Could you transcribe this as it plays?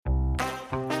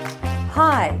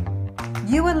Hi,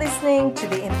 you are listening to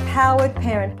the Empowered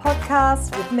Parent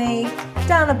Podcast with me,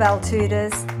 Dana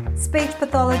Bell-Tudors, speech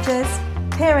pathologist,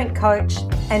 parent coach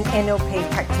and NLP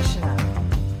practitioner.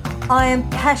 I am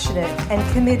passionate and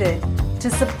committed to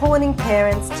supporting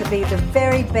parents to be the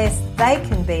very best they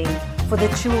can be for the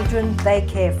children they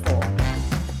care for.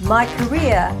 My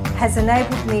career has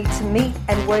enabled me to meet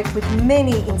and work with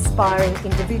many inspiring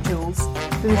individuals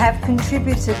who have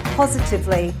contributed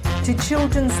positively to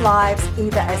children's lives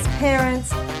either as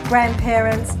parents,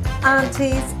 grandparents,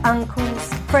 aunties,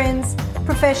 uncles, friends,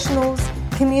 professionals,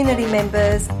 community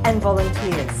members and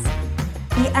volunteers.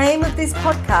 The aim of this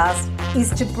podcast is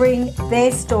to bring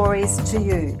their stories to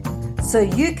you so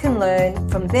you can learn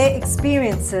from their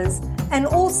experiences and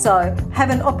also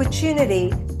have an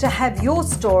opportunity to have your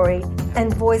story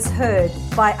and voice heard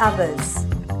by others.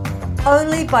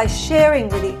 Only by sharing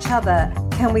with each other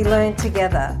can we learn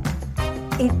together.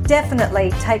 It definitely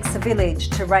takes a village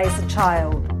to raise a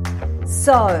child.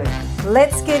 So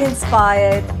let's get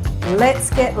inspired, let's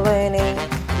get learning,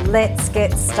 let's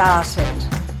get started.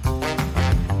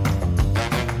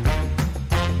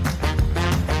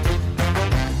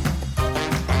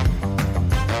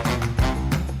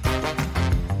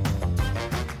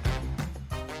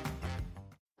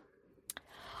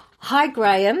 Hi,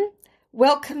 Graham.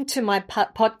 Welcome to my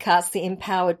podcast, The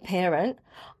Empowered Parent.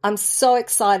 I'm so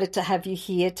excited to have you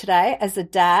here today as a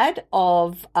dad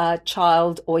of a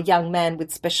child or young man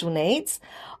with special needs.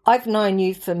 I've known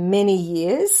you for many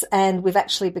years and we've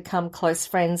actually become close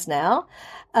friends now.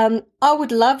 I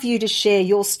would love you to share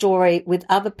your story with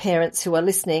other parents who are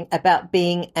listening about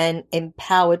being an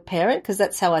empowered parent, because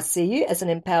that's how I see you, as an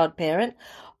empowered parent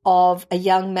of a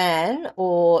young man,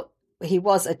 or he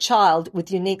was a child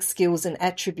with unique skills and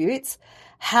attributes.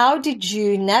 How did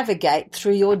you navigate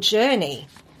through your journey?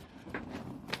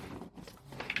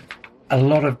 A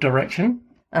lot of direction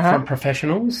from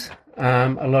professionals,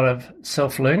 a lot of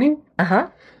self-learning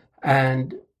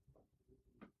and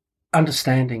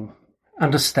understanding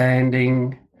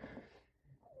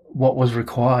what was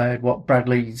required, what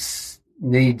Bradley's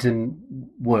needs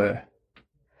were.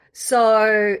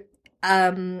 So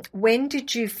when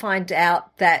did you find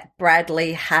out that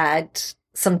Bradley had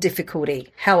some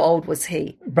difficulty? How old was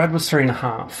he? Brad was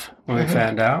 3.5 when we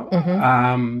found out.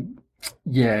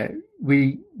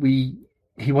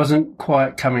 He wasn't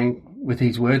quite coming with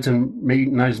his words and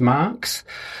meeting those marks.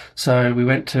 So we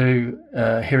went to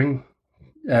for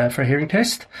a hearing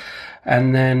test,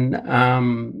 and then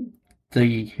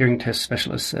the hearing test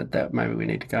specialist said that maybe we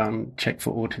need to go and check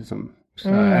for autism. So,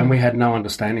 and we had no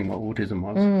understanding what autism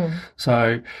was.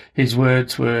 So his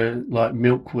words were like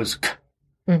milk was k.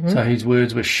 So his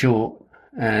words were short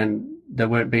and they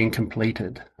weren't being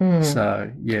completed.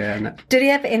 So, yeah. Did he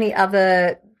have any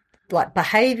other like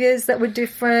behaviours that were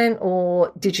different,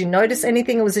 or did you notice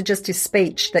anything, or was it just his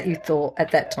speech that you thought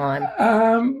at that time?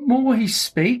 More his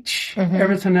speech.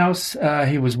 Everything else,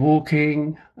 he was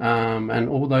walking and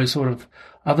all those sort of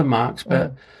other marks,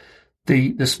 but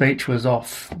the speech was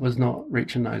off, was not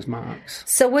reaching those marks.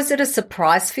 So was it a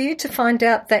surprise for you to find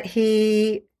out that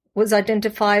he was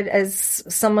identified as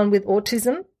someone with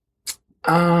autism?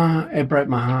 It broke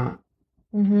my heart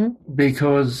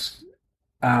because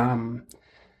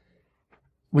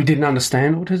we didn't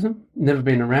understand autism, never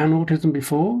been around autism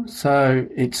before, so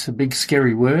it's a big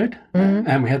scary word.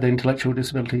 And we had the intellectual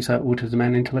disability, so autism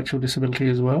and intellectual disability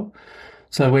as well.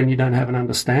 So when you don't have an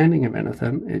understanding of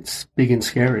anything, it's big and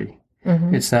scary.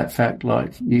 It's that fact,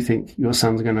 like, you think your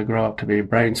son's going to grow up to be a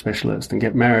brain specialist and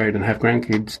get married and have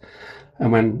grandkids,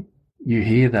 and when you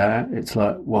hear that, it's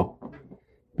like, well,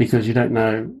 because you don't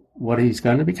know what he's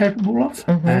going to be capable of,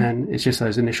 and it's just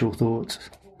those initial thoughts.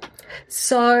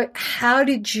 So how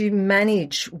did you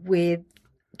manage with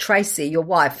Tracy, your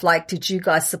wife? Like, did you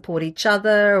guys support each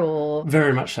other, or?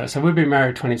 Very much so. So we've been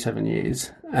married 27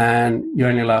 years, and you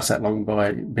only last that long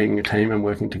by being a team and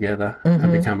working together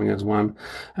and becoming as one.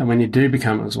 And when you do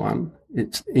become as one,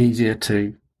 it's easier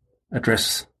to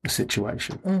address the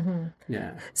situation.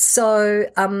 Yeah. So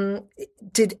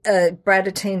did Brad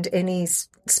attend any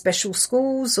special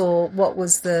schools, or what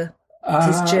was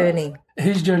his journey?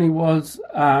 His journey was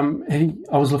I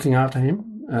was looking after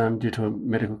him due to a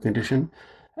medical condition,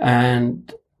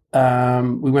 and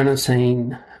we went and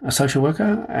seen a social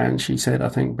worker, and she said, I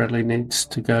think Bradley needs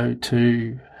to go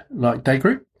to like day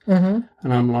group. And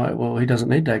I'm like, well, he doesn't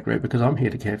need day group because I'm here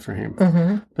to care for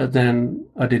him. But then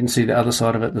I didn't see the other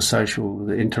side of it, the social,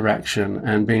 the interaction,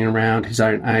 and being around his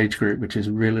own age group, which is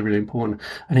really, really important.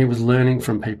 And he was learning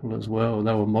from people as well.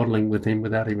 They were modelling with him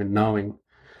without even knowing.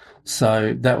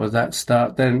 So that was that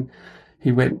start. Then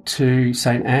he went to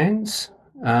St. Anne's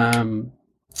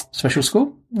special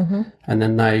school, and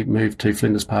then they moved to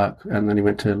Flinders Park, and then he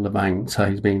went to Louvain,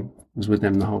 so was with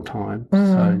them the whole time.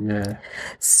 So yeah.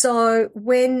 So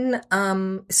when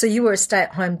so you were a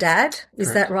stay-at-home dad,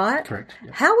 is that right? Correct.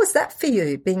 Yeah. How was that for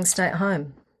you, being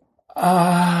stay-at-home?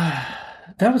 That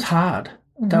was hard.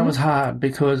 That was hard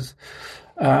because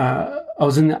I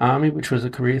was in the army, which was a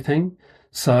career thing.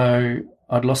 So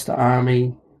I'd lost the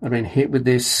army. I'd been hit with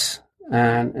this,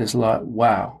 and it's like,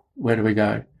 wow, where do we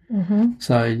go?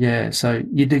 So yeah, so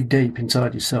you dig deep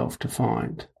inside yourself to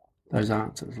find those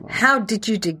answers. How did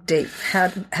you dig deep?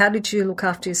 How did you look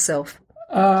after yourself?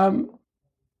 I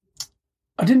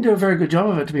didn't do a very good job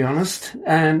of it, to be honest,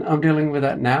 and I'm dealing with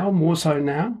that now, more so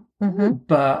now.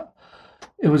 But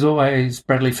it was always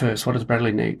Bradley first. What does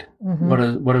Bradley need? What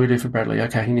do we do for Bradley?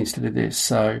 Okay, he needs to do this.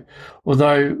 So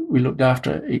although we looked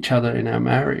after each other in our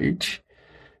marriage,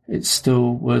 it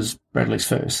still was Bradley's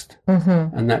first.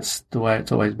 And that's the way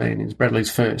it's always been, is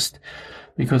Bradley's first.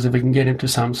 Because if we can get him to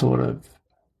some sort of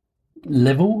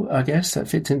level, I guess, that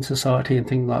fits in society and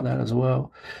things like that as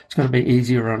well, it's going to be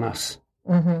easier on us.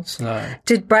 So,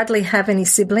 did Bradley have any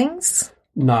siblings?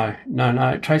 No.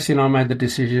 Tracy and I made the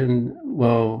decision,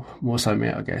 well, more so me,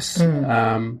 I guess,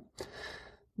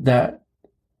 that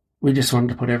we just wanted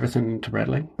to put everything into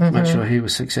Bradley, make sure he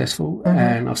was successful.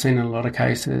 And I've seen in a lot of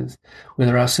cases where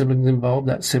there are siblings involved,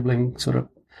 that sibling sort of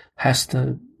has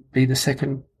to be the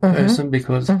second person,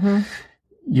 because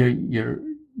your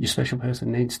special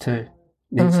person needs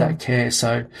that care.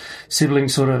 So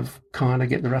siblings sort of kind of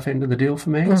get the rough end of the deal for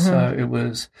me. So it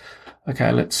was,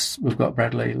 okay, we've got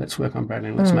Bradley, let's work on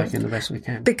Bradley, let's make him the best we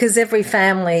can. Because every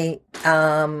family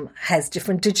has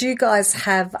different. Did you guys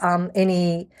have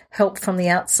any help from the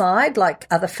outside, like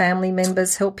other family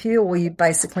members help you, or were you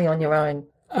basically on your own?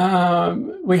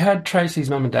 We had Tracy's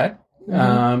mum and dad.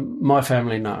 My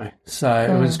family, no. So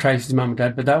it was Tracy's mum and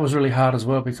dad, but that was really hard as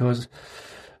well because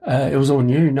it was all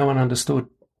new. No one understood,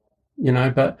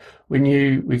 but we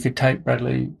knew we could take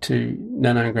Bradley to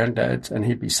Nana and Granddad's and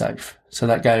he'd be safe. So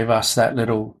that gave us that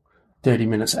little 30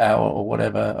 minutes, hour or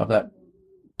whatever of that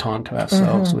time to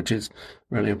ourselves, which is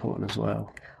really important as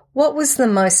well. What was the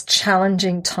most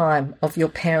challenging time of your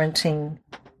parenting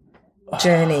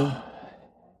journey?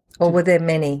 Or were there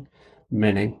many?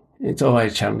 Many. It's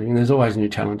always challenging. There's always new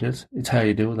challenges. It's how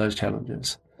you deal with those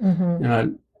challenges.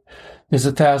 There's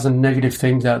 1,000 negative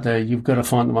things out there. You've got to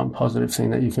find the one positive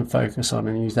thing that you can focus on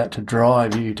and use that to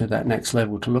drive you to that next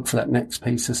level, to look for that next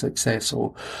piece of success.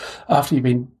 Or after you've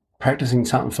been practicing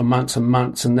something for months and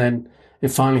months and then it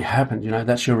finally happens,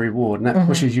 that's your reward, and that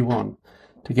pushes you on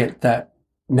to get that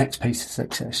next piece of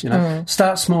success.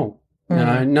 Start small.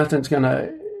 It's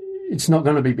not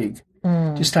going to be big.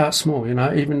 Just start small,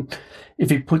 even if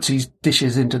he puts his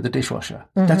dishes into the dishwasher.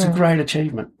 That's a great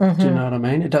achievement. Do you know what I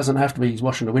mean? It doesn't have to be he's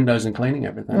washing the windows and cleaning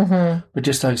everything. But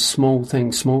just those small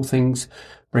things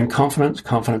bring confidence.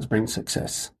 Confidence brings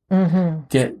success.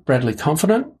 Get Bradley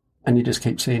confident and you just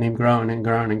keep seeing him growing and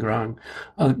growing and growing.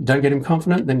 Don't get him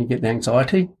confident, then you get the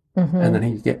anxiety and then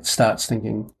he starts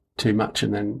thinking too much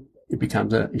and then it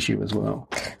becomes an issue as well.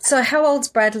 So how old's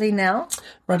Bradley now?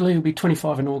 Bradley will be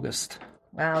 25 in August.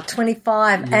 Wow,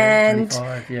 25. Yeah, and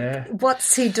 25, yeah.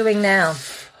 What's he doing now?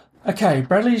 Okay,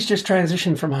 Bradley's just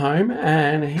transitioned from home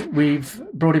and we've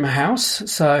brought him a house.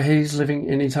 So he's living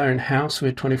in his own house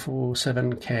with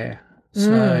 24/7 care.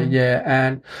 So, yeah,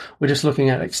 and we're just looking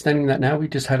at extending that now. We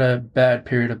just had a bad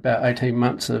period of about 18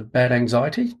 months of bad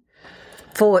anxiety.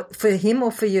 For him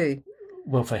or for you?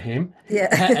 Well, for him. Yeah.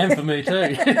 And for me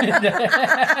too.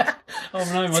 Oh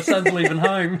no, my son's leaving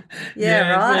home.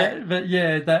 Yeah, right. But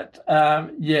yeah, that,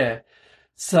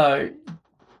 So,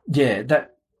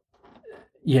 that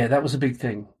was a big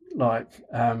thing. Like,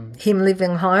 him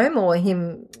living home or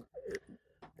him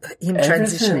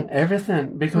transitioning?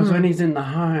 Everything. Because when he's in the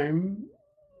home,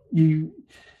 you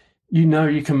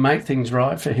can make things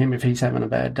right for him if he's having a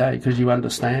bad day because you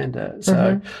understand it.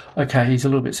 So, okay, he's a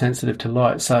little bit sensitive to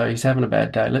light, so he's having a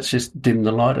bad day. Let's just dim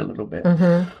the light a little bit.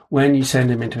 When you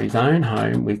send him into his own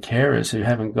home with carers who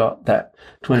haven't got that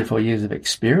 24 years of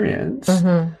experience,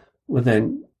 well,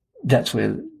 then that's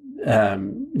where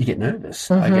you get nervous,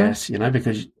 I guess,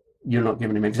 because you're not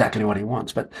giving him exactly what he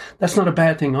wants. But that's not a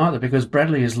bad thing either because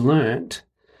Bradley has learnt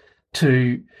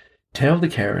to tell the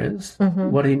carers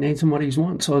what he needs and what he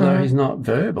wants. Although he's not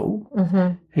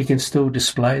verbal, he can still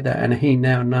display that and he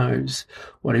now knows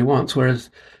what he wants. Whereas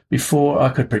before I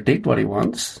could predict what he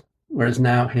wants, whereas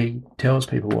now he tells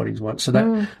people what he wants. So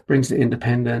that brings the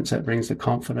independence, that brings the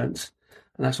confidence,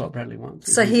 and that's what Bradley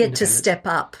wants. So he had to step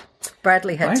up.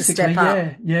 Bradley had to step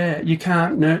up. Yeah. You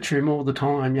can't nurture him all the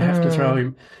time. You have to throw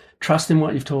him. Trust in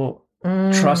what you've taught.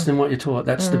 Trust in what you're taught.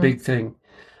 That's the big thing.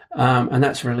 And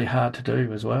that's really hard to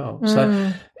do as well.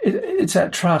 So it's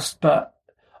that trust, but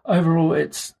overall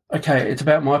it's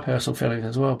about my personal feelings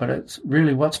as well, but it's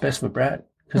really what's best for Brad.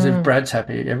 Because if Brad's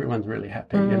happy, everyone's really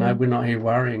happy. You know, we're not here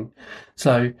worrying.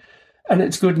 So, and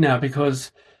it's good now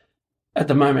because at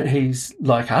the moment he's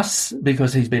like us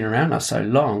because he's been around us so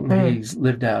long. He's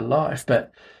lived our life,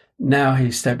 but now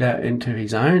he's stepped out into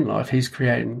his own life. He's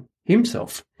creating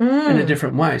himself in a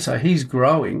different way. So he's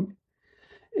growing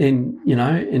in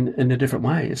a different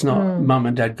way. It's not mum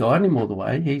and dad guiding him all the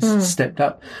way. He's stepped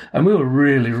up. And we were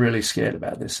really, really scared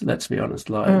about this. Let's be honest.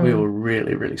 Like we were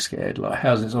really, really scared. Like,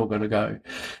 how's this all going to go?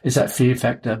 It's that fear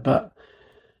factor. But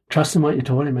trust in what you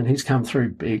taught him, and he's come through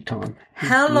big time.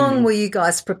 How long were you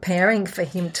guys preparing for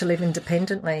him to live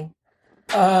independently?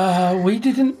 We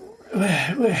didn't.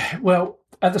 Well,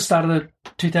 at the start of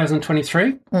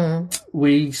 2023,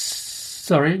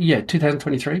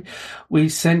 2023, we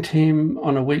sent him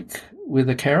on a week with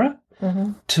a carer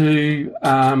to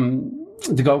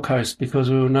the Gold Coast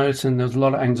because we were noticing there was a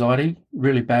lot of anxiety,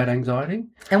 really bad anxiety.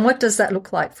 And what does that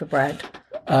look like for Brad?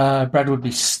 Brad would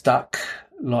be stuck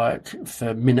like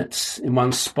for minutes in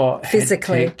one spot.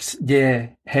 Physically?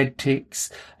 Head tics.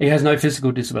 He has no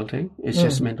physical disability. It's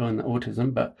just mental and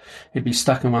autism, but he'd be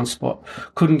stuck in one spot.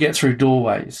 Couldn't get through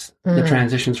doorways, the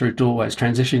transition through doorways,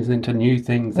 transitions into new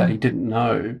things that he didn't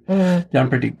know. The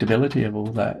unpredictability of all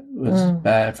that was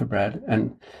bad for Brad.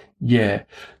 And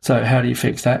so how do you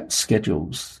fix that?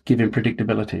 Schedules, give him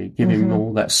predictability, give him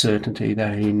all that certainty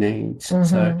that he needs.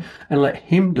 So, and let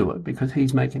him do it because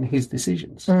he's making his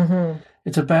decisions.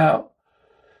 It's about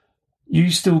you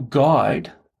still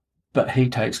guide, but he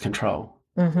takes control.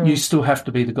 You still have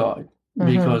to be the guide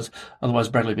because otherwise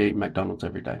Bradley be eating McDonald's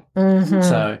every day.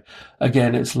 So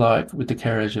again, it's like with the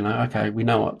carers, okay, we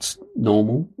know what's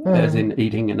normal as in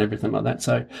eating and everything like that.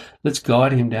 So let's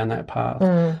guide him down that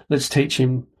path. Let's teach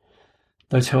him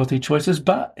those healthy choices,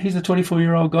 but he's a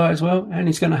 24-year-old guy as well, and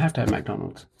he's going to have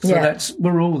McDonald's. So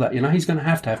we're all that, he's going to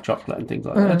have chocolate and things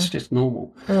like that. That's just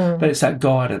normal. But it's that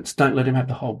guidance. Don't let him have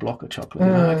the whole block of chocolate.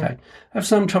 Okay, have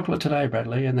some chocolate today,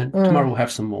 Bradley, and then tomorrow we'll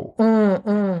have some more.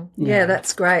 Yeah,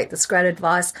 that's great. That's great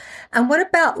advice. And what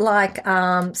about like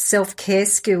self-care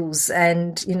skills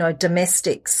and,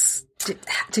 domestics?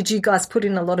 Did you guys put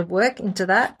in a lot of work into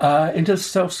that? Into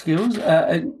self-skills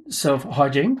and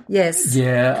self-hygiene? Yes.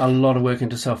 Yeah, a lot of work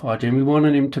into self-hygiene. We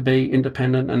wanted him to be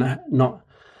independent and not,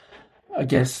 I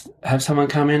guess, have someone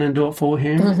come in and do it for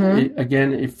him.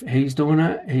 Again, if he's doing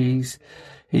it,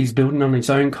 he's building on his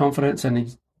own confidence and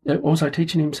he's also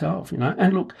teaching himself,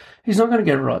 And look, he's not going to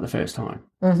get it right the first time,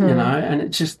 and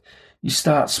it's just you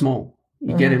start small.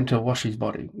 You get him to wash his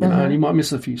body, and he might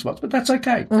miss a few spots, but that's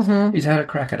okay. He's had a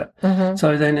crack at it.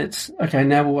 So then it's, okay,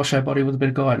 now we'll wash our body with a bit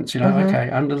of guidance, okay,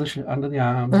 under the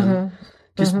arms, and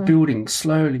just building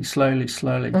slowly.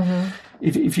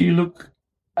 If you look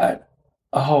at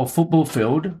a whole football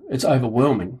field, it's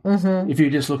overwhelming. If you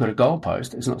just look at a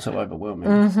goalpost, it's not so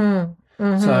overwhelming.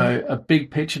 So a big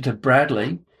picture to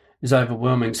Bradley is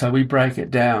overwhelming. So we break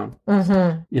it down,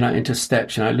 into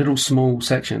steps, little small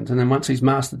sections. And then once he's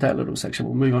mastered that little section,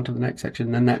 we'll move on to the next section.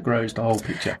 And then that grows the whole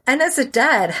picture. And as a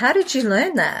dad, how did you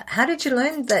learn that? How did you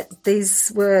learn that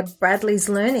these were Bradley's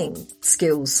learning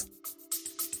skills?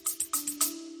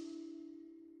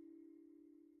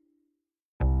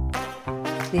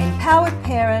 The Empowered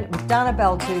Parent with Dana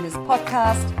Bell Tutors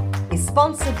podcast is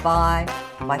sponsored by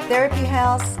My Therapy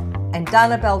House and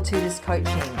Dana Bell Tutors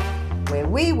Coaching, where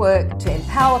we work to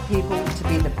empower people to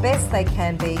be the best they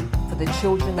can be for the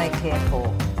children they care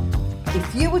for.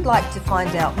 If you would like to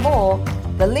find out more,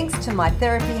 the links to My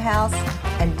Therapy House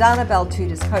and Dana Bell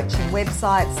Tutors Coaching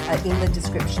websites are in the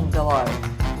description below.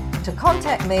 To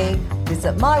contact me,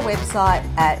 visit my website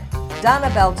at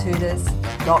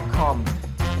danabelltutors.com.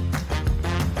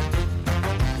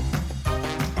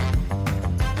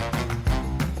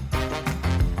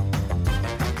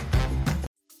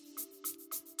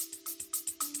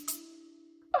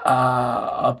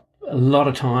 A lot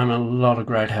of time, a lot of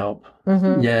great help.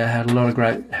 Had a lot of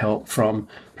great help from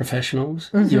professionals.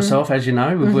 Yourself, as you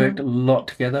know, we've worked a lot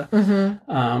together,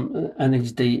 and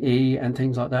his DE and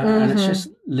things like that. And it's just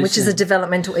listening. Which is a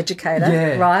developmental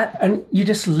educator, right? And you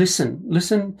just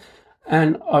listen.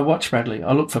 And I watch Bradley.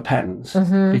 I look for patterns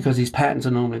because his patterns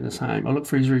are normally the same. I look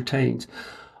for his routines.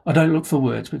 I don't look for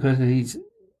words because he's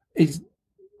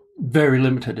very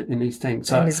limited in these things.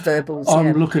 So his verbals,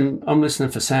 I'm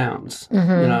listening for sounds.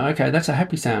 Okay, that's a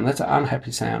happy sound, that's an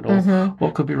unhappy sound, or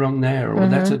what could be wrong there, or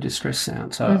that's a distress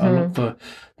sound. So I look for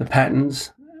the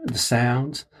patterns, the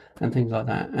sounds, and things like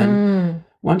that. And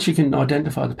once you can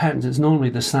identify the patterns, it's normally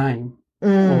the same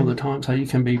all the time. So you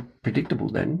can be predictable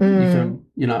then.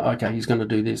 You can, okay, he's going to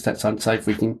do this. That's unsafe.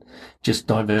 We can just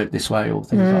divert this way or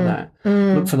things like that.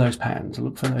 Look for those patterns.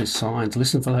 Look for those signs.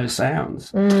 Listen for those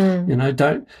sounds. Don't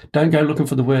go looking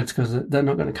for the words because they're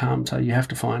not going to come. So you have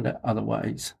to find other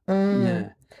ways. Yeah.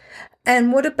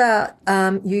 And what about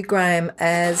you, Graham,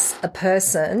 as a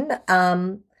person?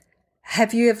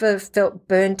 Have you ever felt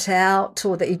burnt out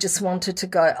or that you just wanted to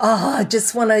go, I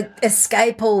just want to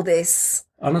escape all this?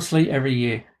 Honestly, every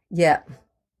year. Yeah.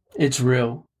 It's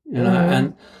real,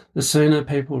 and the sooner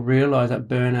people realise that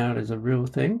burnout is a real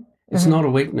thing, it's not a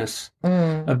weakness.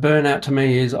 A burnout to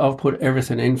me is I've put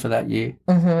everything in for that year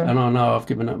and I know I've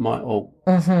given it my all.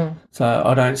 So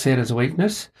I don't see it as a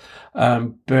weakness.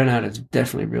 Burnout is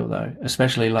definitely real though,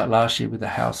 especially like last year with the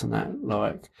house and that.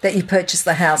 That you purchased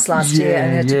the house last year.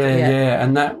 And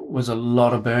and that was a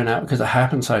lot of burnout because it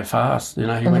happened so fast. He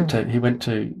went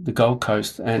to the Gold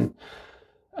Coast and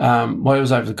while he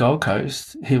was over the Gold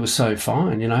Coast, he was so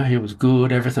fine, he was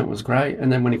good, everything was great. And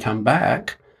then when he come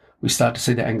back, we started to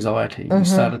see the anxiety. We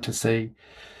started to see,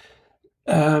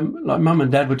 like mum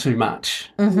and dad were too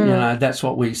much. That's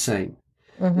what we seen.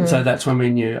 And so that's when we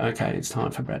knew, okay, it's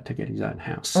time for Brad to get his own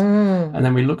house. And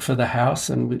then we looked for the house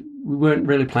and we weren't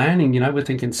really planning, we're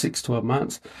thinking 6-12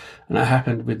 months. And it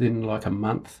happened within like a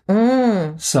month.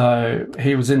 So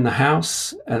he was in the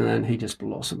house and then he just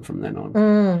blossomed from then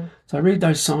on. So read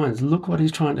those signs. Look what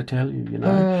he's trying to tell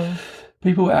you,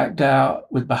 People act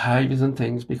out with behaviours and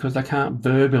things because they can't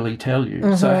verbally tell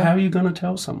you. So how are you going to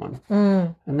tell someone?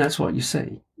 And that's what you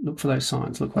see. Look for those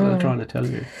signs. Look what they're trying to tell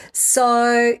you.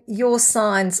 So your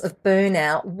signs of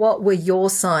burnout, what were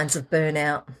your signs of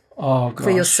burnout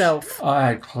for yourself? I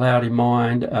had cloudy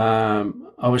mind.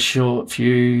 I was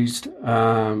short-fused.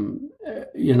 I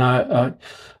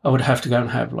would have to go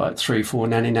and have like 3-4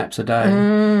 nanny naps a day.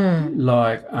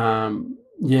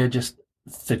 Just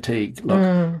fatigue,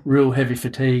 real heavy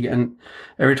fatigue. And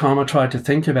every time I tried to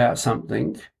think about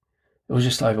something, it was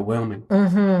just overwhelming.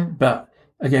 But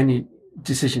again,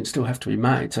 decisions still have to be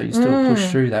made, so you still push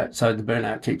through that. So the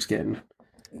burnout keeps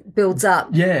builds up.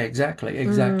 Yeah, exactly.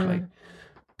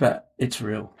 But it's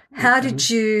real. How do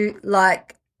you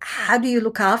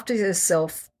look after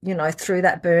yourself, through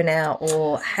that burnout,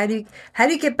 or how do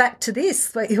you get back to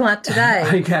this, what you are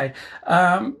today? Okay.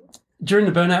 During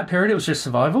the burnout period, it was just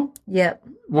survival. Yep.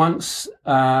 Once,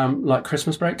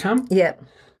 Christmas break come. Yep.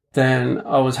 Then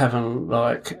I was having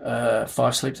 5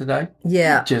 sleeps a day.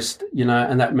 Yeah. Just,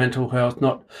 and that mental health,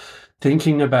 not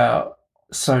thinking about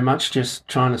so much, just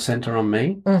trying to centre on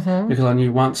me because I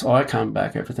knew once I come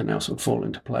back, everything else would fall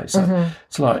into place. So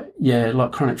it's like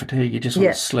chronic fatigue. You just want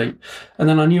to sleep. And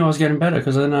then I knew I was getting better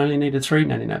because then I only needed 3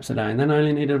 nanny naps a day and then I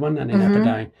only needed 1 nanny nap a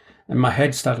day. And my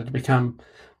head started to become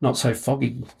not so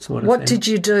foggy sort of What thing. did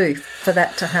you do for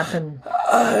that to happen?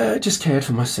 Just cared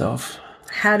for myself.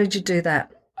 How did you do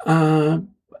that? I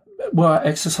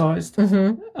exercised.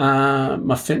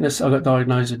 My fitness, I got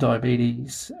diagnosed with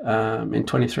diabetes in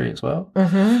 23 as well.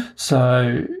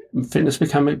 So fitness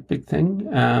became a big thing.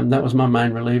 That was my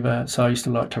main reliever. So I used to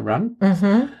like to run.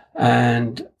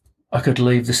 And I could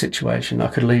leave the situation. I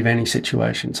could leave any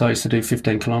situation. So I used to do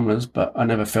 15 kilometres, but I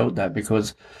never felt that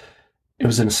because it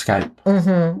was an escape.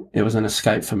 It was an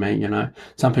escape for me,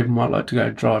 Some people might like to go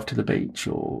drive to the beach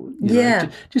or,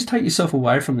 just take yourself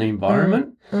away from the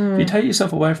environment. If you take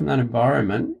yourself away from that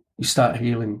environment, you start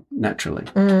healing naturally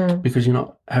because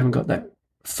haven't got that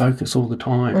focus all the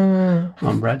time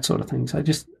on Brad sort of thing. So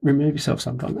just remove yourself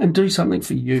sometimes and do something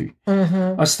for you.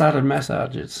 I started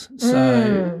massages.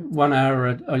 So 1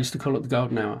 hour, I used to call it the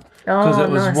golden hour because it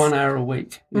was 1 hour a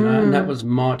week, and that was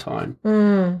my time.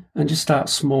 And just start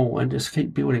small and just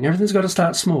keep building. Everything's got to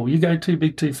start small. You go too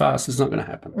big too fast, it's not going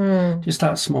to happen. Just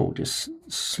start small, just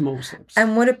small steps.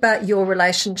 And what about your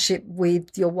relationship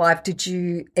with your wife? Did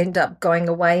you end up going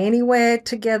away anywhere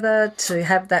together to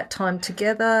have that time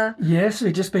together? Yes,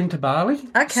 we've just been to Bali.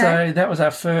 Okay. So that was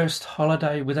our first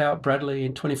holiday without Bradley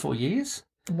in 24 years.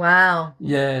 Wow.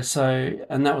 Yeah,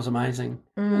 and that was amazing.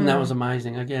 And that was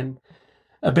amazing. Again,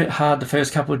 a bit hard the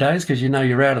first couple of days because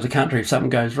you're out of the country if something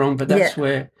goes wrong, but that's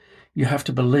where you have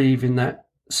to believe in that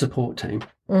support team.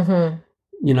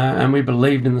 And we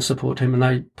believed in the support team and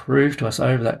they proved to us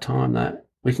over that time that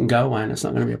we can go away and it's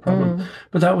not going to be a problem.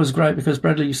 But that was great because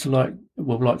Bradley used to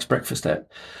likes breakfast at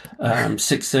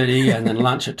 6:30 and then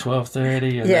lunch at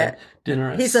 12:30 and then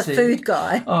dinner at 6. He's a food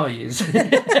guy. Oh, he is.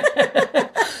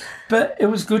 But it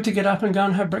was good to get up and go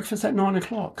and have breakfast at 9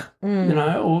 o'clock,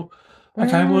 or,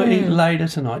 okay, we'll eat later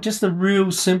tonight. Just the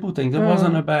real simple things. It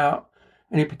wasn't about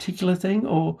any particular thing?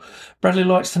 Or Bradley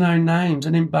likes to know names,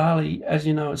 and in Bali, as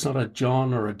you know, it's not a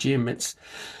John or a Jim, it's,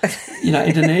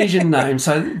 Indonesian names.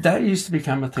 So that used to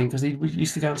become a thing because we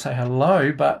used to go and say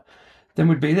hello, but then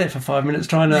we'd be there for 5 minutes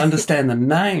trying to understand the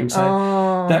name.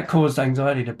 So that caused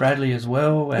anxiety to Bradley as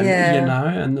well. And,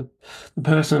 and the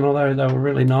person, although they were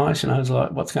really nice, it was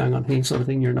like, what's going on here sort of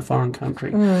thing, you're in a foreign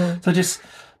country. So just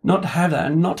not to have that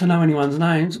and not to know anyone's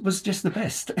names was just the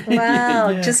best.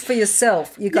 Wow, just for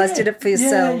yourself. You guys did it for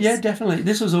yourselves. Yeah, definitely.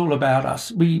 This was all about us.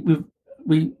 We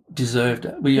deserved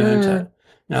it. We earned it.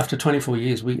 After 24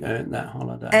 years, we earned that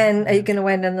holiday. And are you going to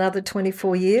wait another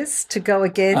 24 years to go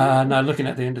again? No, looking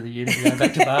at the end of the year to go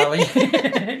back to Bali.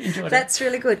 That's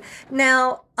really good.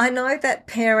 Now, I know that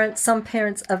some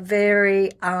parents are very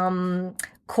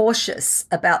cautious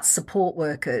about support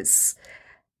workers.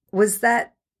 Was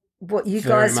that what you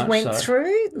guys went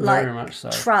through? Very much so.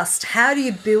 Trust. How do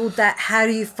you build that? How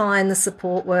do you find the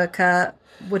support worker?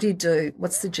 What do you do?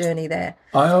 What's the journey there?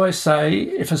 I always say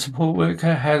if a support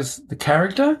worker has the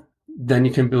character, then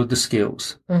you can build the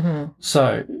skills.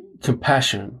 So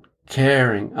compassion,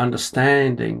 caring,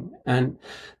 understanding, and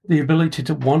the ability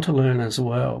to want to learn as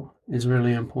well is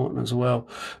really important as well.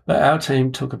 But our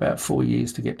team took about 4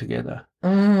 years to get together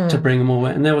to bring them all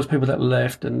in. And there was people that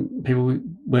left and people we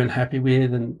weren't happy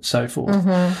with and so forth.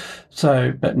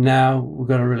 So, but now we've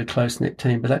got a really close-knit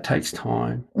team, but that takes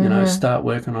time, start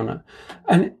working on it.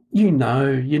 And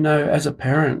as a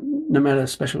parent, no matter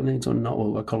special needs or not,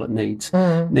 or I call it needs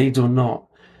or not,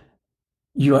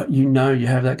 you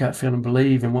have that gut feeling,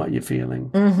 believe in what you're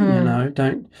feeling,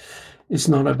 it's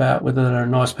not about whether they're a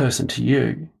nice person to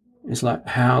you. It's like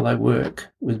how they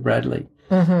work with Bradley.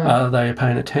 Are they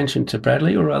paying attention to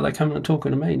Bradley or are they coming and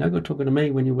talking to me? No good talking to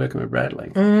me when you're working with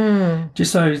Bradley.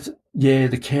 Just those,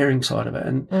 the caring side of it.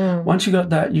 And once you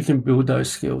got that, you can build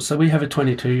those skills. So we have a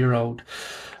 22-year-old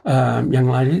young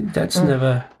lady that's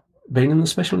never been in the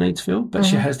special needs field, but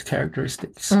she has the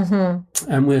characteristics.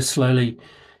 And we're slowly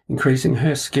increasing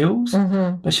her skills,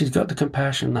 but she's got the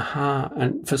compassion, the heart.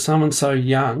 And for someone so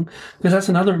young, because that's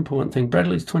another important thing,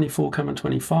 Bradley's 24 coming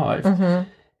 25,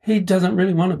 he doesn't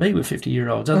really want to be with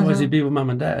 50-year-olds, otherwise he'd be with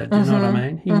mum and dad, you know what I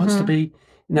mean? He wants to be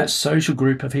in that social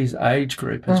group of his age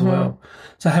group as well.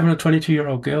 So having a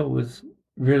 22-year-old girl was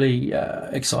really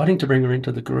exciting to bring her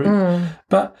into the group.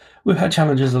 But we've had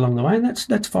challenges along the way, and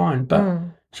that's fine. But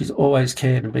she's always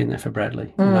cared and been there for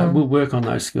Bradley. We'll work on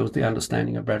those skills, the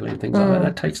understanding of Bradley and things like that.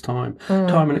 That takes time.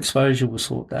 Time and exposure will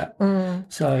sort that.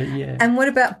 So, yeah. And what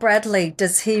about Bradley?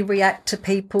 Does he react to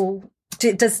people?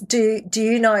 Do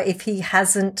you know if he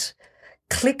hasn't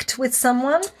clicked with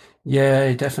someone?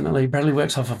 Yeah, definitely. Bradley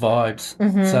works off of vibes.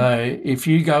 So if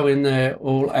you go in there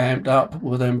all amped up,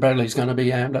 well, then Bradley's going to be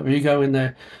amped up. If you go in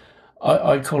there,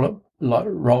 I call it like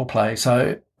role play.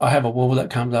 So I have a wall that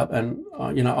comes up and,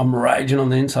 I'm raging on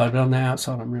the inside, but on the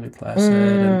outside I'm really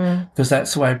placid because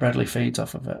that's the way Bradley feeds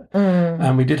off of it.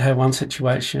 And we did have one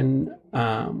situation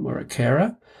where a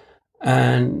carer,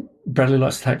 and Bradley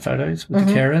likes to take photos with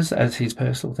the carers as his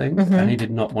personal thing, and he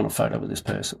did not want a photo with this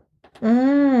person.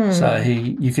 So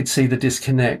you could see the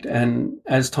disconnect, and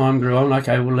as time grew on,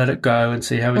 okay, we'll let it go and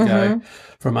see how we go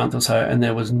for a month or so, and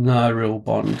there was no real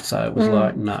bond. So it was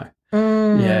like, no,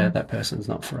 that person's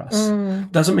not for us.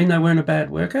 Doesn't mean they weren't a bad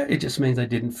worker. It just means they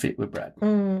didn't fit with Brad.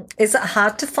 Is it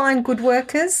hard to find good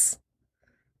workers?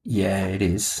 Yeah, it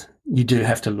is. You do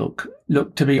have to look.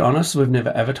 Look, to be honest, we've never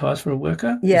advertised for a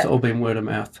worker. Yeah. It's all been word of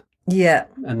mouth. Yeah.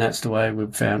 And that's the way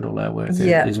we've found all our work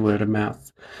is word of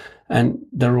mouth. And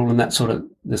they're all in that sort of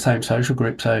the same social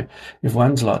group. So if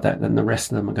one's like that, then the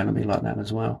rest of them are going to be like that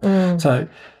as well. So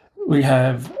we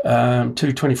have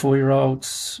two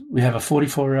 24-year-olds. We have a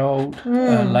 44-year-old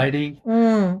lady.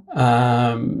 Who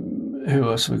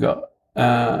else we got?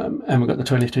 And we've got the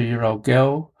 22-year-old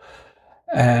girl.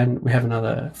 And we have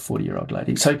another 40-year-old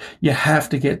lady. So you have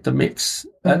to get the mix.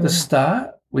 At the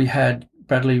start, we had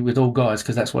Bradley with all guys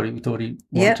because that's what he thought he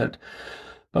wanted.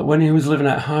 But when he was living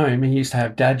at home, he used to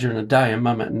have dad during the day and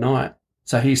mum at night.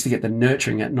 So he used to get the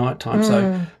nurturing at night time.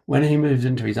 So when he moved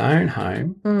into his own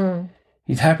home,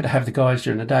 he's happy to have the guys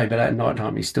during the day, but at night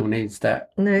time he still needs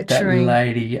that nurturing, that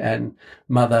lady and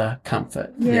mother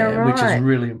comfort. Which is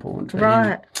really important for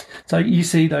him. So you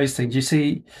see those things. You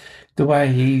see the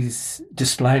way he's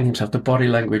displaying himself, the body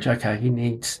language, okay, he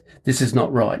needs, this is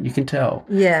not right. You can tell.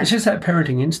 Yeah. It's just that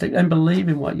parenting instinct and believe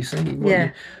in what you see,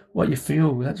 what you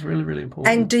feel. That's really, really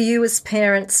important. And do you as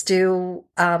parents still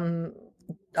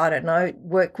I don't know,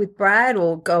 work with Brad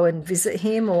or go and visit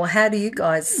him, or how do you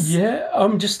guys? Yeah,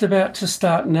 I'm just about to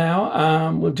start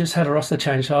now. We've just had a roster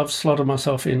change, so I've slotted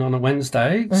myself in on a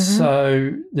Wednesday.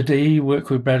 So the DE work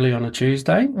with Bradley on a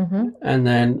Tuesday, and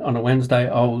then on a Wednesday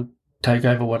I'll take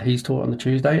over what he's taught on the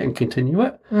Tuesday and continue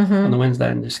it on the Wednesday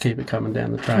and just keep it coming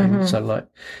down the train. So, like,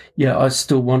 yeah, I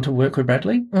still want to work with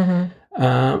Bradley.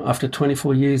 After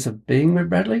 24 years of being with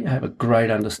Bradley, I have a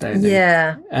great understanding.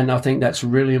 Yeah. And I think that's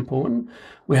really important.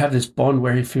 We have this bond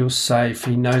where he feels safe.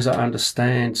 He knows I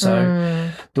understand.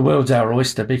 So the world's our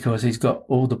oyster because he's got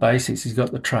all the basics. He's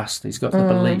got the trust. He's got the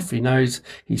belief. He knows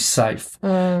he's safe.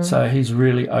 So he's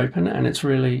really open, and it's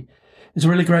really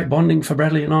great bonding for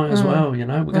Bradley and I as well. You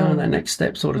know, we're going on that next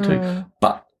step sort of too.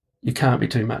 But you can't be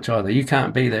too much either. You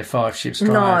can't be there 5 shifts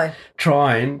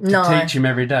trying to teach him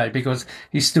every day because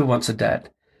he still wants a dad.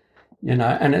 You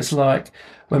know, and it's like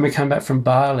when we come back from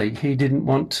Bali, he didn't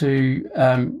want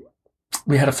to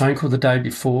we had a phone call the day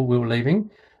before we were leaving,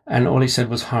 and all he said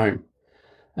was home.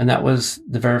 And that was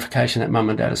the verification that mum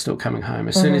and dad are still coming home.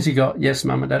 As soon as he got, yes,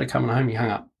 mum and dad are coming home, he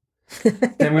hung up.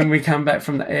 Then when we come back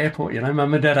from the airport, you know,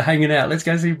 mum and dad are hanging out, let's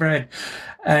go see Brad.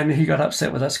 And he got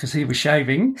upset with us because he was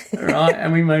shaving, right?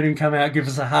 And we made him come out, give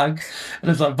us a hug.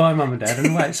 And it's like, bye, mum and dad,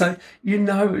 and away. So you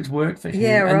know it's worked for him.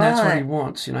 Yeah, and that's what he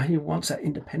wants. You know, he wants that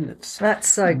independence. That's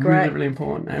so great. Really, really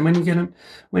important. And when you get him,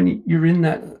 when you're in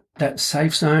that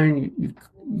safe zone,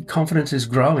 your confidence is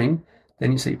growing,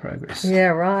 then you see progress. Yeah,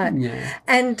 right. Yeah.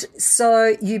 And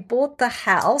so you bought the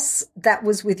house. That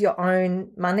was with your own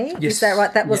money? Yes. Is that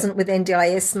right? That wasn't with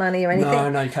NDIS money or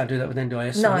anything? No, you can't do that with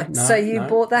NDIS. No. So you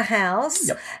bought the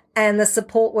house and the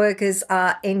support workers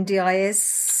are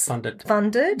NDIS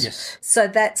funded? Yes. So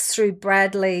that's through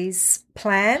Bradley's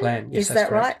plan? Yes, is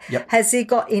that right? Yep. Has he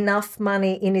got enough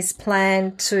money in his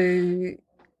plan to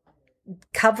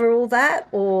cover all that,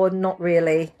 or not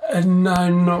really? No,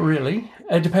 not really.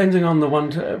 Depending on the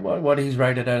what he's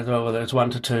rated at as well, whether it's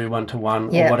 1 to 2, 1 to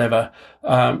 1, or whatever.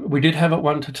 We did have it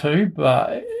 1 to 2,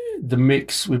 but the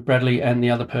mix with Bradley and the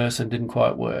other person didn't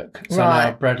quite work. So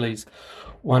now Bradley's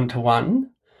 1 to 1.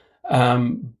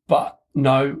 But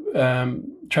no,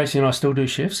 Tracy and I still do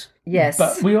shifts. Yes.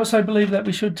 But we also believe that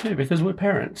we should too, because we're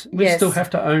parents. We still have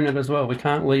to own it as well. We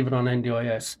can't leave it on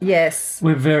NDIS. Yes.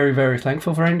 We're very, very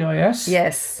thankful for NDIS.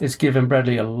 Yes. It's given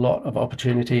Bradley a lot of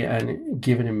opportunity and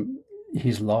given him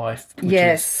his life, which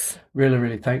is really,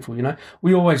 really thankful. You know,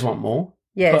 we always want more.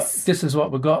 Yes. But this is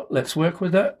what we've got. Let's work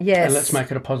with it. Yes. And let's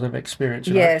make it a positive experience.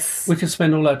 You yes. know? We can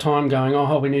spend all our time going,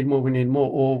 oh, we need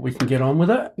more, or we can get on with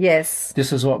it. Yes.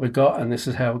 This is what we've got, and this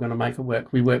is how we're going to make it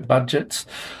work. We work budgets.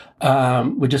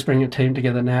 We're just bringing a team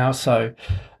together now, so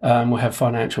we'll have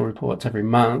financial reports every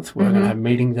month. We're going to have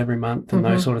meetings every month and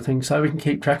those sort of things, so we can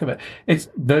keep track of it. It's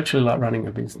virtually like running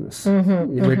a business.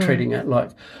 We're treating it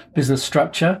like business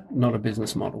structure, not a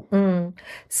business model.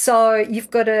 So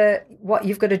you've got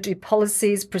to do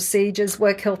policies, procedures,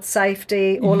 work health,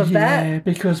 safety, all of that? Yeah,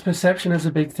 because perception is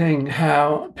a big thing,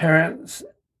 how parents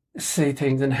see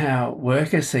things and how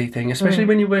workers see things, especially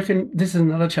when you're working, this is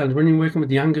another challenge, when you're working with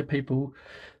younger people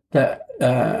that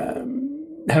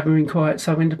haven't been quite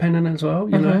so independent as well,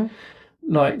 you know,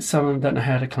 like some of them don't know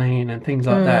how to clean and things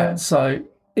like that. So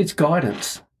it's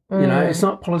guidance, you know, it's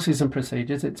not policies and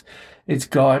procedures, it's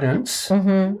guidance,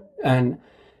 and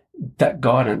that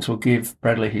guidance will give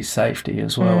Bradley his safety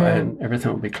as well, and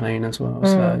everything will be clean as well.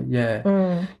 So,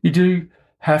 yeah, you do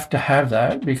have to have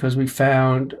that, because we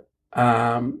found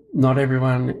not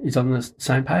everyone is on the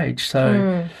same page.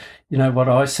 So, you know, what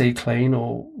I see clean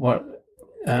or what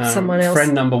someone else,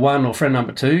 friend number 1 or friend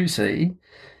number 2 see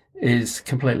is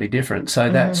completely different.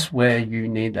 So that's where you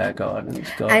need that guidance.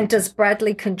 And does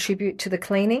Bradley contribute to the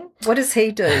cleaning? What does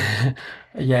he do?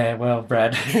 Yeah, well,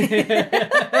 Brad,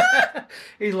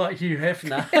 he's like Hugh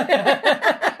Hefner.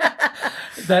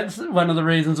 That's one of the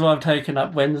reasons why I've taken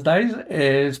up Wednesdays,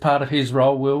 is part of his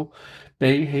role will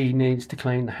be he needs to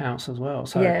clean the house as well.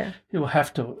 So he'll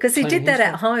have to. Because he did that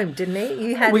at home, didn't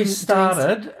he? We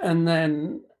started, and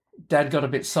then Dad got a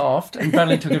bit soft and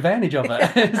Bradley took advantage of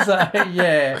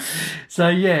it. So,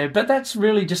 yeah. But that's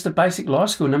really just a basic life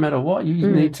skill. No matter what, you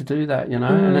need to do that, you know,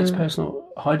 and it's personal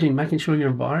hygiene. Making sure your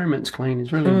environment's clean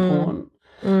is really important.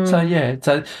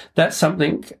 So that's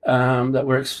something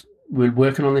that we're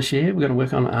working on this year. We're going to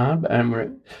work on it hard,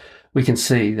 and we can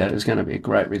see that it's going to be a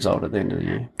great result at the end of the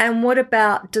year. And what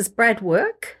about, does Brad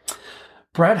work?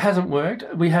 Brad hasn't worked.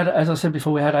 We had, as I said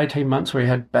before, 18 months where he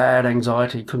had bad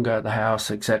anxiety, couldn't go to the house,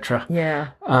 etc. Yeah.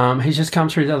 He's just come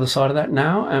through the other side of that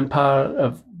now, and part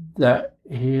of that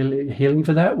healing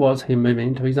for that was him moving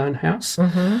into his own house.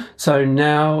 So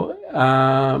now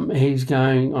He's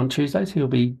going on Tuesdays. He'll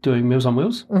be doing Meals on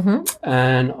Wheels. Mm-hmm.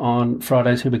 And on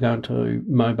Fridays, he'll be going to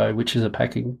MOBO, which is a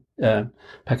packaging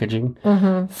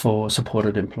Mm-hmm. for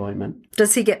supported employment.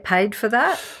 Does he get paid for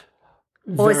that?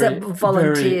 Or is it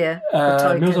volunteer?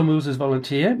 Meals on Wheels is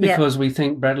volunteer because we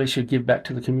think Bradley should give back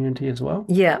to the community as well.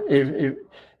 Yeah.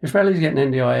 If Bradley's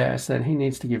getting NDIS, then he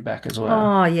needs to give back as well.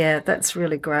 Oh, yeah, that's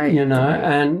really great. You know,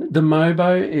 and the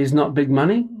MOBO is not big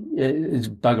money. It's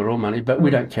bugger all money, but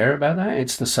we don't care about that.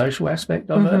 It's the social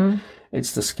aspect of it.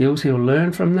 It's the skills he'll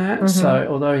learn from that. So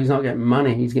although he's not getting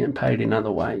money, he's getting paid in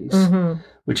other ways,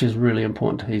 which is really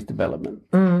important to his development.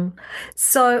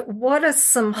 So what are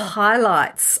some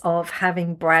highlights of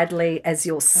having Bradley as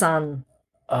your son?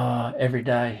 Every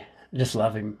day. I just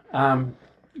love him.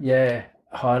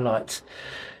 Highlights.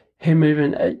 Him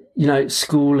moving,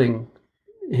 schooling,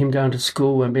 him going to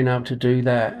school and being able to do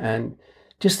that, and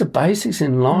just the basics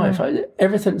in life.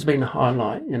 Everything's been a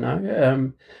highlight,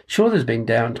 Sure, there's been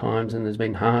down times and there's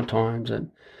been hard times, and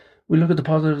we look at the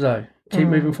positives though. Keep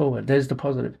moving forward. There's the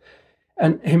positive.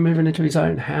 And him moving into his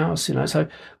own house, so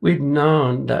we'd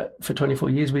known that for 24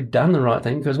 years we'd done the right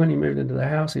thing, because when he moved into the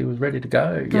house, he was ready to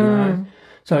go,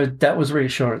 So that was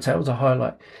reassurance. That was a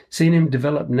highlight. Seeing him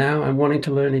develop now and wanting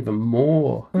to learn even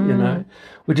more,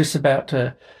 We're just about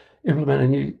to implement a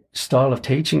new style of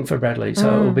teaching for Bradley.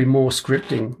 So it will be more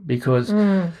scripting, because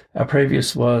our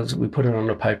previous was we put it on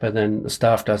a paper, then the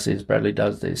staff does this, Bradley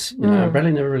does this, and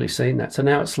Bradley never really seen that. So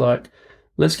now it's like,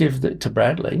 let's give it to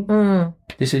Bradley.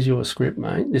 This is your script,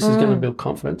 mate. This is going to build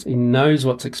confidence. He knows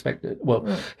what's expected. Well,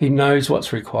 he knows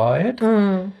what's required.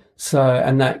 So,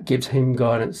 and that gives him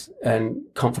guidance and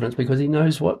confidence, because he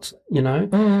knows what's,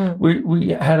 We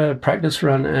had a practice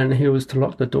run and he was to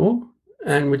lock the door,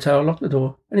 and we'd say, I'll lock the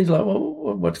door. And he's like,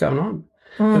 well, what's going on?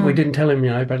 But we didn't tell him,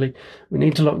 Bradley, we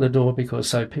need to lock the door because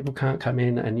so people can't come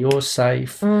in and you're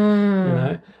safe,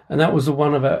 And that was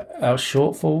one of our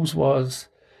shortfalls was,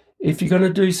 if you're going to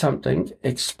do something,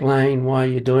 explain why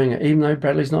you're doing it. Even though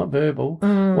Bradley's not verbal,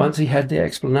 once he had the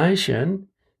explanation,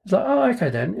 it's like, oh,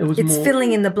 okay, then. It's more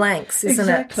filling in the blanks, isn't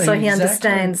it? So he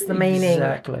understands the meaning.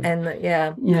 Exactly. And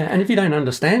yeah, and if you don't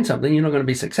understand something, you're not going to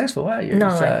be successful, are you? No.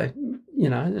 So,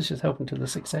 it's just helping to the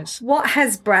success. What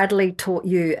has Bradley taught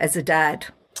you as a dad?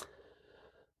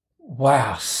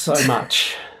 Wow, so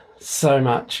much. So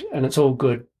much. And it's all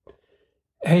good.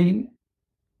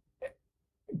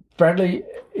 Bradley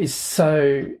is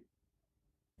so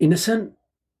innocent,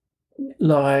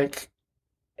 like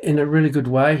in a really good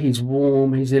way. He's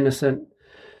warm, he's innocent,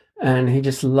 and he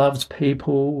just loves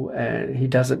people, and he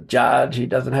doesn't judge, he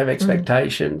doesn't have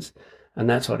expectations, and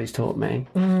that's what he's taught me.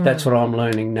 That's what I'm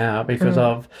learning now, because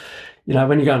of,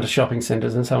 when you go into shopping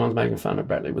centres and someone's making fun of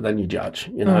Bradley, well, then you judge,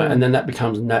 and then that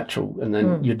becomes natural, and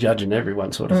then you're judging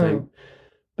everyone sort of thing.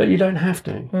 But you don't have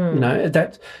to,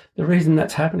 That the reason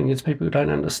that's happening is people don't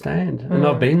understand. And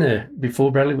I've been there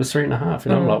before Bradley was 3.5,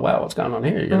 and I'm like, wow, what's going on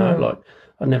here? Like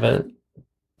I never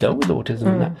dealt with autism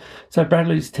and that. So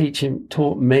Bradley's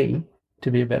taught me to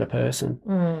be a better person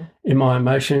in my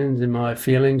emotions, in my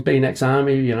feelings, being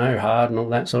ex-army, hard and all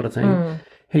that sort of thing.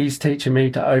 He's teaching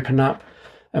me to open up,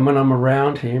 and when I'm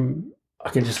around him, I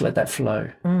can just let that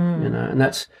flow, and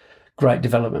that's great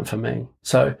development for me.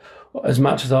 So as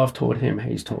much as I've taught him,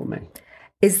 he's taught me.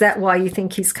 Is that why you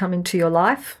think he's come into your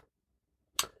life?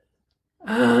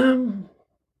 I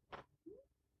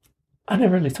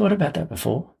never really thought about that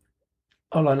before.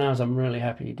 All I know is I'm really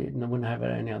happy he did, and I wouldn't have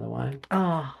it any other way.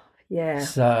 Oh, yeah.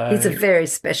 So he's a very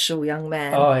special young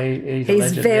man. Oh, he's a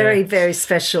legend, very, very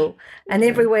special. And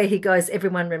everywhere he goes,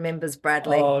 everyone remembers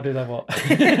Bradley. Oh, do they what?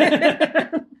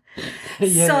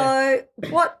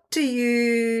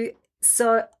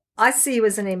 So I see you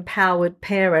as an empowered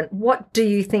parent. What do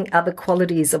you think are the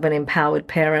qualities of an empowered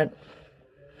parent?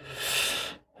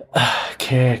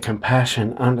 Care,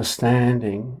 compassion,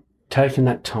 understanding, taking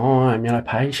that time,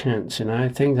 patience,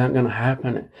 things aren't going to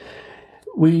happen.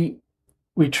 We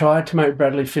tried to make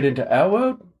Bradley fit into our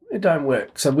world. It don't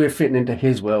work. So we're fitting into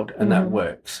his world, and that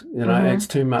works. It's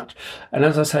too much. And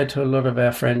as I say to a lot of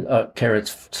our friends,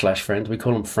 carers / friends, we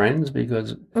call them friends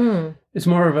because it's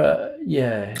more of a,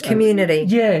 community.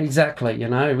 Yeah, exactly.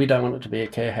 We don't want it to be a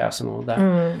care house and all that.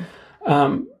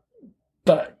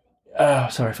 But,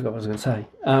 sorry, I forgot what I was going to say.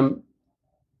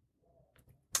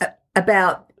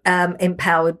 About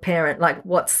empowered parent, like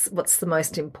what's the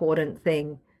most important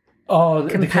thing? Oh,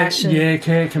 compassion.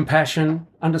 Care, compassion,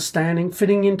 understanding,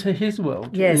 fitting into his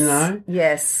world. Yes,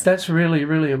 yes. That's really,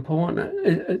 really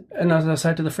important. And as I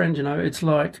say to the friends, it's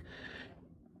like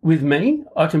with me,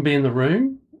 I can be in the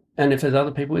room, and if there's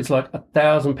other people, it's like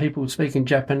 1,000 people speaking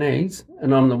Japanese,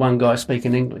 and I'm the one guy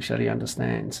speaking English that he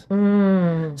understands.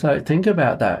 So think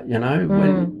about that,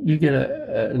 when you get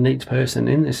a needs person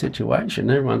in this situation,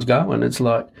 everyone's going, it's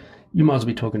like you might as well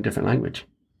be talking different language.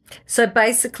 So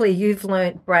basically you've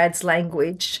learnt Brad's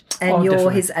language and you're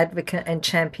definitely his advocate and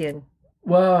champion.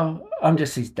 Well, I'm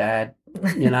just his dad,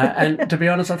 and to be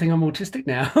honest, I think I'm autistic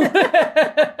now.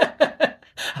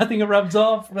 I think it rubs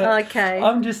off. But okay.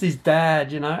 I'm just his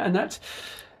dad, and that's,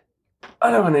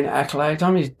 I don't want any accolades.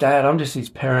 I'm his dad. I'm just his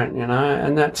parent,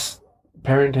 and that's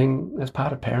parenting. That's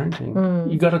part of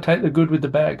parenting. You got to take the good with the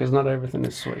bad because not everything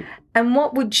is sweet. And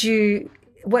what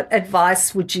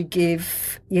advice would you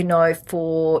give,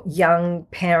 for young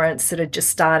parents that are just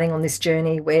starting on this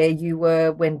journey where you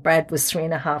were when Brad was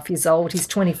 3.5 years old? He's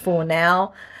 24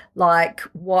 now. Like,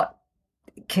 what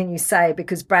can you say?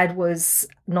 Because Brad was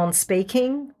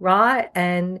non-speaking, right?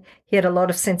 And he had a lot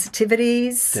of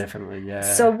sensitivities. Definitely, yeah.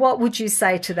 So what would you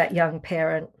say to that young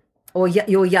parent or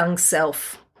your young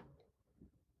self?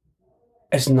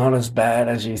 It's not as bad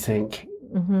as you think,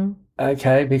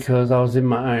 okay? Because I was in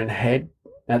my own head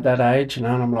at that age, and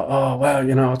I'm like, oh, wow,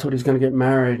 I thought he's going to get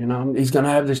married, he's going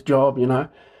to have this job, and,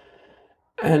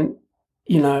 and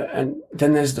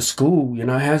then there's the school,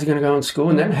 how's he going to go in school?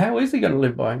 And then how is he going to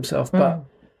live by himself? But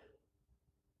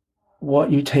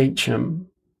what you teach him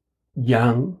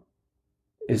young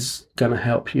is going to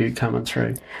help you coming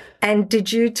through. And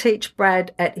did you teach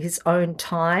Brad at his own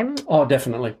time? Oh,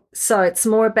 definitely. So it's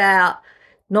more about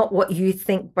not what you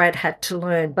think Brad had to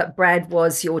learn, but Brad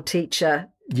was your teacher.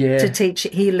 Yeah. To teach,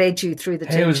 he led you through the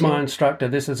teaching. He was my instructor.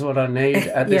 This is what I need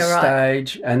at this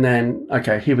stage. And then,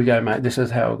 okay, here we go, mate. This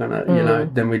is how we're going to,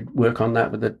 then we'd work on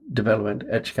that with the development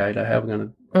educator, how we're going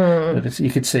to you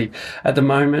could see at the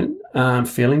moment,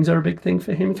 feelings are a big thing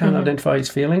for him. He can't identify his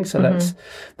feelings. So that's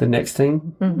the next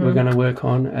thing we're going to work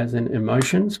on, as in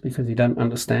emotions, because he doesn't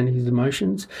understand his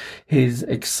emotions. His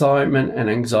excitement and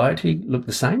anxiety look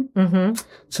the same.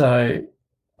 So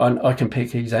I can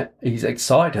pick he's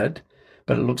excited,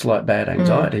 but it looks like bad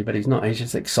anxiety, but he's not. He's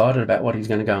just excited about what he's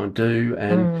going to go and do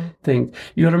and things.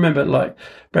 You got to remember, like,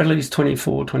 Bradley's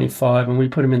 24, 25, and we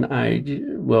put him in the age,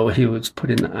 well, he was put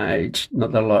in the age,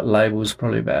 not that I like labels,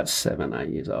 probably about 7, 8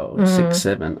 years old, 6,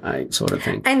 7, 8 sort of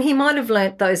thing. And he might have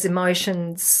learnt those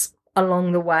emotions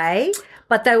along the way,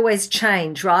 but they always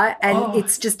change, right? And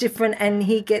it's just different, and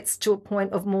he gets to a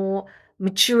point of more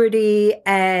maturity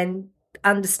and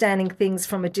understanding things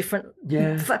from a different...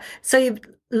 Yeah. So you're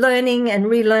learning and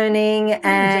relearning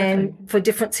and for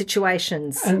different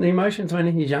situations. And the emotions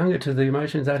when he's younger to the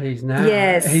emotions that he's now.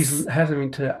 Yes.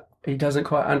 He doesn't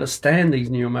quite understand these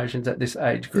new emotions at this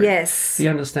age group. Yes. He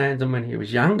understands them when he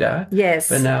was younger. Yes.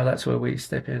 But now that's where we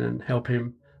step in and help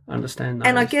him understand those.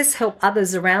 And I guess help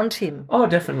others around him. Oh,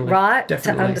 definitely. Right?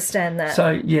 Definitely. To understand that. So,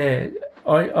 yeah,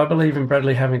 I believe in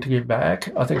Bradley having to give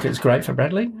back. I think it's great for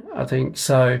Bradley. I think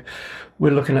so.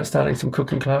 We're looking at starting some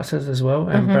cooking classes as well,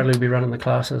 and Bradley will be running the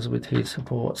classes with his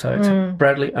support. So it's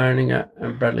Bradley owning it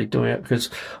and Bradley doing it,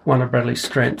 because one of Bradley's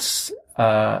strengths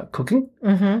are cooking.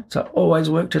 So always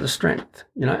work to the strength,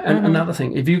 And another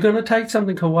thing, if you're going to take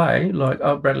something away, like,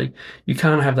 oh, Bradley, you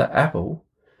can't have that apple,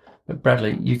 but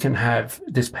Bradley, you can have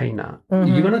this peanut.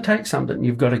 You're going to take something,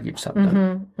 you've got to give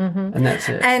something. And that's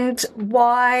it. And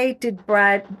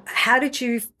how did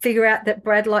you figure out that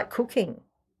Brad liked cooking?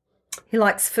 He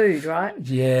likes food, right?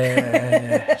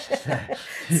 Yeah.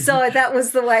 So that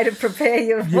was the way to prepare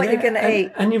you of what you're going to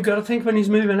eat. And you've got to think, when he's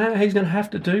moving out, he's going to have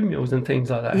to do meals and things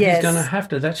like that. Yes. He's going to have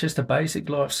to. That's just a basic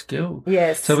life skill.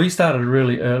 Yes. So we started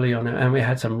really early on it, and we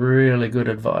had some really good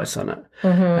advice on it.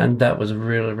 And that was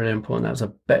really, really important. That was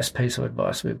the best piece of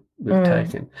advice we've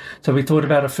taken. So we thought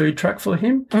about a food truck for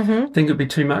him. Think it'd be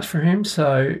too much for him.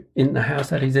 So in the house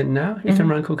that he's in now, he can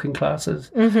run cooking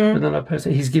classes. But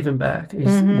then he's given back.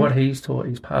 What he's taught,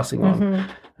 he's passing on.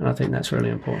 And I think that's really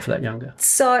important for that younger.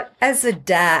 So as a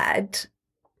dad,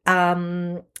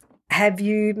 have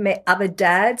you met other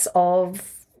dads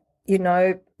of,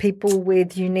 people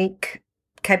with unique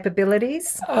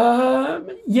capabilities?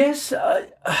 Yes, I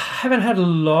haven't had a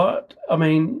lot.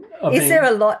 Is there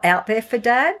a lot out there for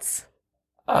dads?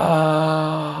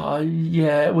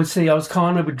 Yeah. Well, see, I was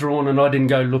kind of withdrawn and I didn't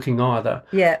go looking either.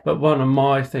 Yeah. But one of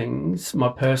my things, my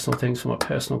personal things for my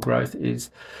personal growth, is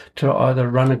to either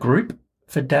run a group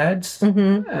for dads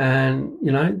and,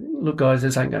 look, guys,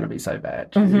 this ain't going to be so bad.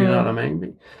 You know what I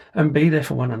mean? And be there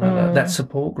for one another. That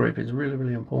support group is really,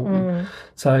 really important.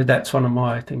 So that's one of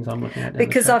my things I'm looking at.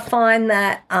 Because I find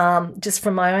that just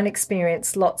from my own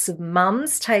experience, lots of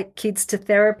mums take kids to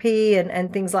therapy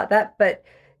and things like that, but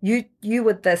you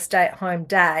were the stay-at-home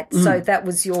dad, so that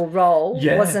was your role,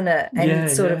 wasn't it? And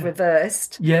it sort of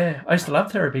reversed. Yeah, I used to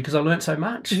love therapy because I learnt so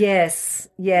much. Yes.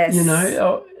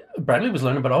 Bradley was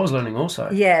learning, but I was learning also.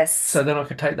 Yes. So then I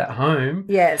could take that home.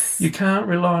 Yes. You can't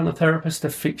rely on a therapist to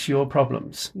fix your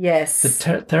problems. Yes.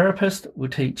 The therapist will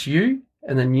teach you,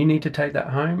 and then you need to take that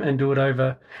home and do it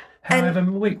over however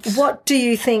weeks. What do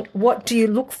you think, what do you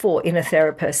look for in a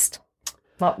therapist?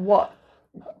 Like what?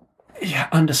 Yeah,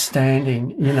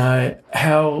 understanding,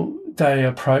 how they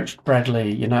approached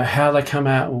Bradley, how they come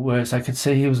out with words. They could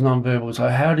see he was nonverbal. So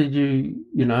how did you,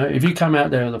 if you come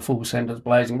out there with a full sentence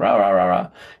blazing, rah, rah, rah,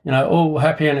 rah, all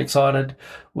happy and excited,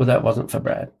 well, that wasn't for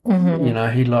Brad.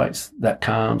 Mm-hmm. He likes that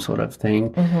calm sort of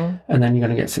thing. Mm-hmm. And then you're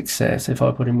going to get success. If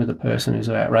I put him with a person who's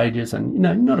outrageous and,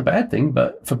 not a bad thing,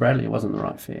 but for Bradley, it wasn't the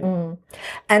right fit. Mm.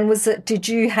 And did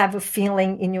you have a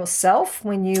feeling in yourself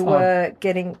when you were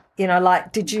getting,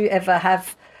 did you ever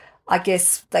have, I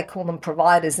guess they call them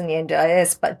providers in the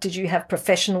NDIS, but did you have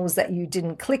professionals that you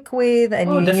didn't click with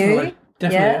and you definitely, knew?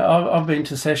 Definitely. Yeah? I've been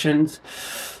to sessions,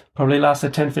 probably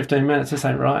lasted 10, 15 minutes. This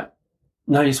ain't right.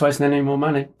 No use wasting any more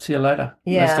money. See you later.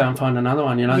 Yeah. Let's go and find another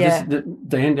one. The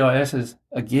NDIS is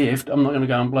a gift. I'm not going to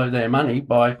go and blow their money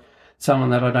by someone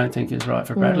that I don't think is right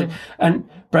for Bradley. And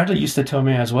Bradley used to tell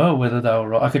me as well whether they were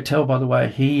right. I could tell by the way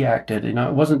he acted. It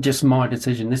wasn't just my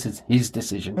decision. This is his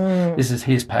decision. This is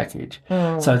his package.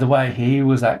 So the way he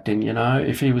was acting,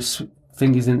 if he was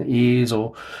fingers in the ears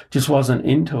or just wasn't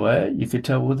into it, you could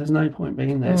tell, well, there's no point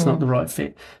being there. It's not the right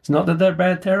fit. It's not that they're a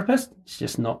bad therapist. It's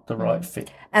just not the right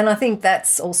fit. And I think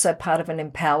that's also part of an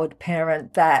empowered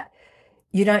parent, that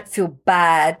you don't feel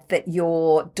bad that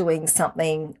you're doing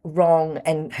something wrong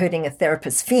and hurting a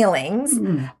therapist's feelings.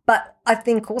 But I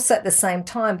think also at the same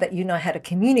time that you know how to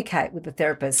communicate with the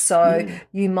therapist. So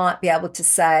you might be able to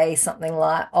say something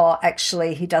like, oh,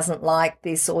 actually, he doesn't like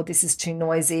this, or this is too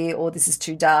noisy, or this is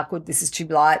too dark, or this is too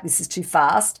light, this is too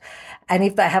fast. And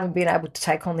if they haven't been able to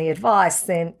take on the advice,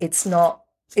 then it's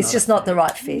just not the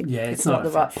right fit. Yeah, it's not the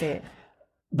right fit.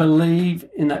 Believe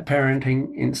in that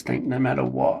parenting instinct no matter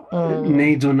what.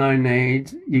 Needs or no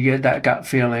needs, you get that gut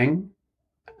feeling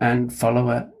and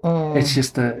follow it. It's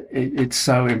just it's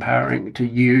so empowering to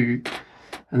you,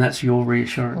 and that's your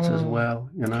reassurance as well,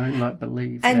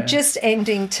 believe. And just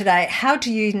ending today, how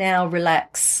do you now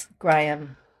relax,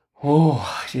 Graham?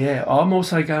 Oh, yeah. I'm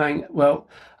also going, well,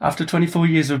 after 24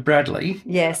 years of Bradley,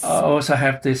 yes, I also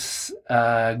have this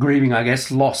grieving, I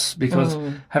guess, loss, because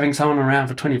having someone around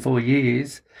for 24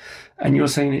 years and you're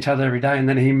seeing each other every day and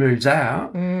then he moves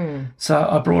out. So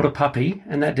I brought a puppy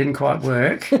and that didn't quite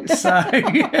work.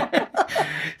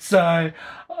 So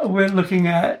we're looking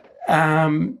at, I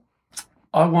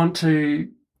want to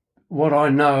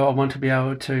be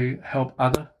able to help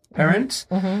other parents.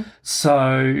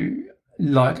 So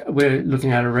like we're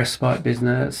looking at a respite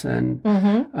business and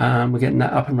we're getting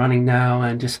that up and running now,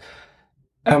 and just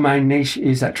our main niche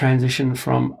is that transition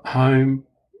from home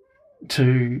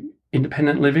to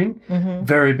independent living.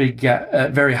 Very big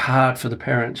gap, very hard for the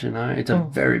parents, it's a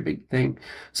very big thing.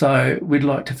 So we'd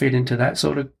like to fit into that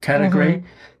sort of category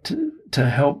to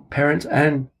help parents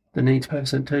and the needs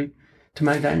person to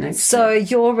make that next So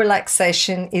step. Your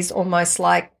relaxation is almost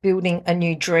like building a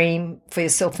new dream for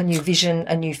yourself, a new vision,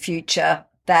 a new future,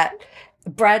 that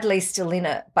Bradley's still in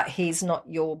it, but he's not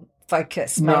your main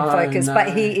focus,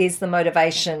 but he is the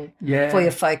motivation for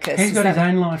your focus. He's got his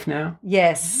own life now.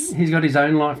 Yes. He's got his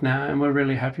own life now, and we're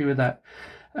really happy with that.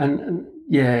 And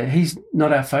he's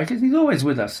not our focus. He's always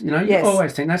with us. You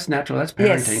always think that's natural, that's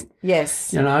parenting.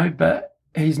 Yes. But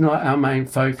he's not our main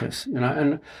focus,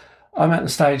 and I'm at the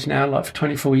stage now, like for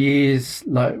 24 years,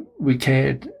 like we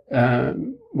cared for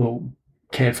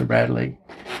Bradley.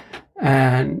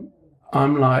 And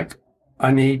I'm like,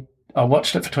 I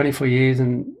watched it for 24 years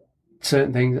and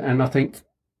certain things, and I think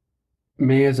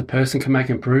me as a person can make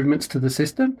improvements to the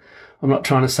system. I'm not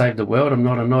trying to save the world. I'm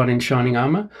not a knight in shining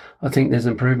armour. I think there's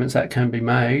improvements that can be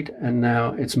made, and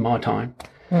now it's my time.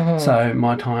 So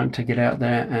my time to get out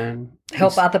there and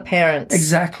help other parents.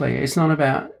 Exactly. It's not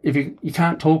about, if you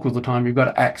can't talk all the time, you've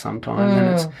got to act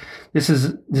sometimes. And this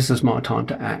is my time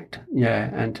to act,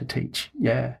 and to teach,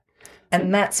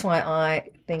 And that's why I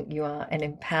think you are an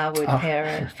empowered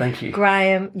parent. Thank you.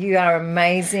 Graham, you are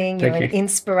amazing. You're an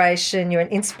inspiration. You're an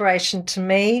inspiration to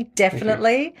me,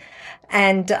 definitely.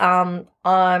 And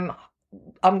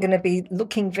I'm going to be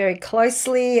looking very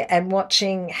closely and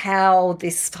watching how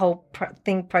this whole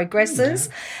thing progresses.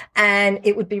 And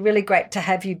it would be really great to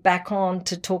have you back on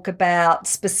to talk about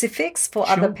specifics for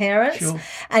other parents. Sure.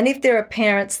 And if there are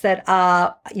parents that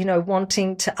are,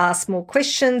 wanting to ask more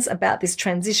questions about this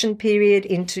transition period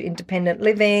into independent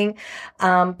living,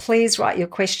 please write your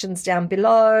questions down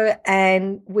below,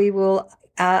 and we will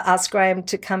ask Graham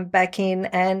to come back in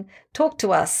and talk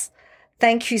to us.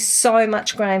 Thank you so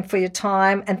much, Graham, for your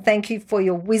time, and thank you for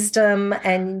your wisdom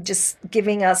and just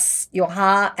giving us your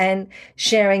heart and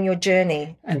sharing your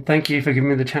journey. And thank you for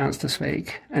giving me the chance to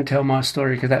speak and tell my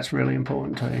story, because that's really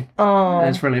important too. Oh, and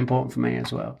it's really important for me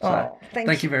as well. So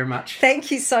thank you very much. Thank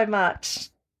you so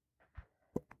much.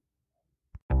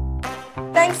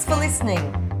 Thanks for listening,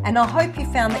 and I hope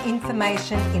you found the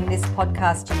information in this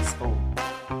podcast useful.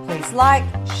 Please like,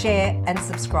 share, and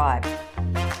subscribe.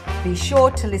 Be sure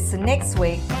to listen next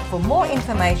week for more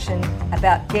information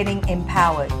about getting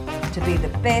empowered to be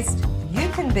the best you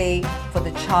can be for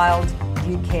the child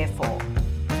you care for.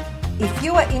 If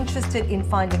you are interested in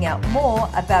finding out more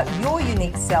about your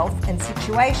unique self and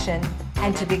situation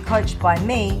and to be coached by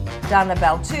me, Dana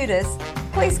Baltudis,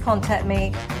 please contact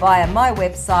me via my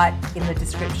website in the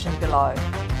description below.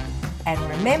 And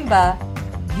remember,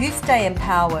 you stay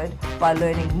empowered by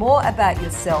learning more about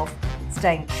yourself,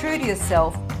 staying true to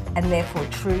yourself, and therefore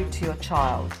true to your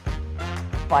child.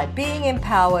 By being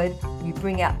empowered, you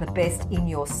bring out the best in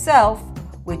yourself,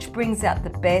 which brings out the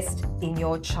best in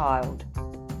your child.